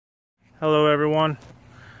Hello everyone.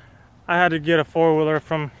 I had to get a four-wheeler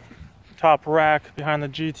from top rack behind the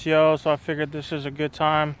GTO, so I figured this is a good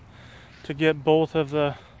time to get both of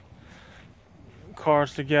the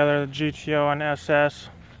cars together, the GTO and SS.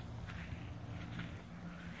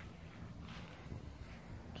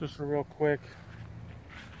 Just a real quick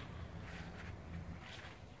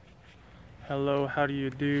hello, how do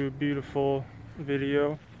you do, beautiful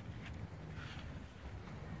video.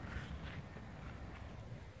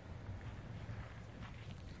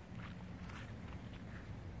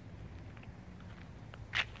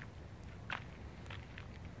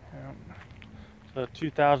 The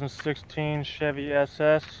 2016 Chevy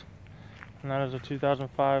SS, and that is a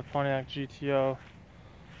 2005 Pontiac GTO,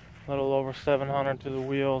 a little over 700 to the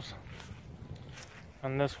wheels.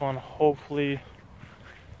 And this one, hopefully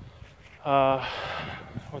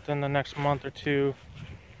within the next month or two,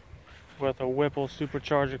 with a Whipple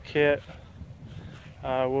supercharger kit,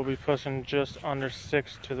 we'll be pushing just under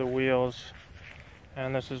 6 to the wheels.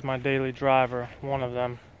 And this is my daily driver, one of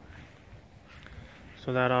them,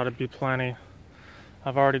 so that ought to be plenty.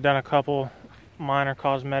 I've already done a couple minor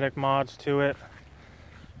cosmetic mods to it,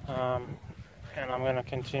 and I'm going to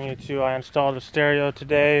continue to. I installed a stereo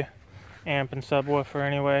today, amp and subwoofer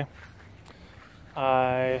anyway.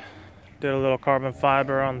 I did a little carbon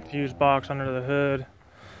fiber on the fuse box under the hood,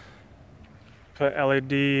 put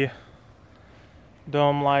LED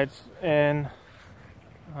dome lights in.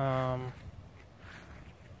 I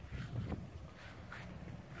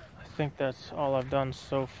think that's all I've done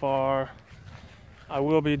so far. I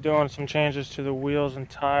will be doing some changes to the wheels and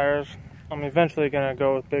tires. I'm eventually going to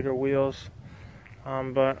go with bigger wheels,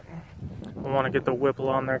 but I want to get the Whipple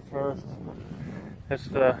on there first. It's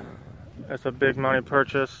a big money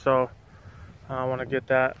purchase, so I want to get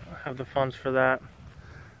that, have the funds for that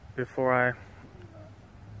before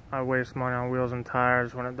I waste money on wheels and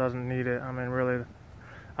tires when it doesn't need it. I mean, really,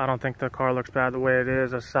 I don't think the car looks bad the way it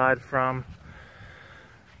is, aside from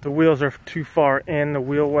the wheels are too far in the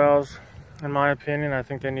wheel wells. In my opinion, I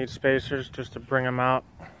think they need spacers just to bring them out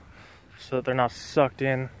so that they're not sucked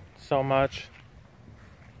in so much.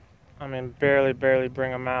 I mean, barely bring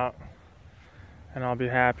them out, and I'll be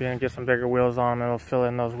happy and get some bigger wheels on them. It'll fill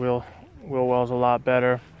in those wheel wells a lot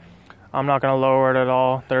better. I'm not going to lower it at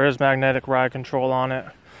all. There is magnetic ride control on it.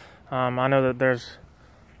 I know that there's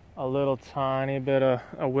a little tiny bit of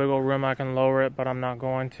a wiggle room I can lower it, but I'm not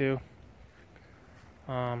going to.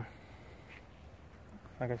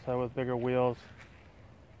 Like I said, with bigger wheels,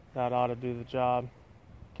 that ought to do the job.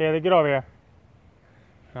 Kaylee, get over here.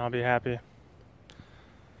 And I'll be happy.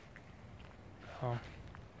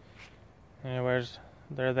 Anyways,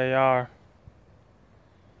 there they are.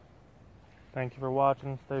 Thank you for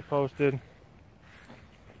watching. Stay posted.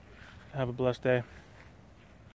 Have a blessed day.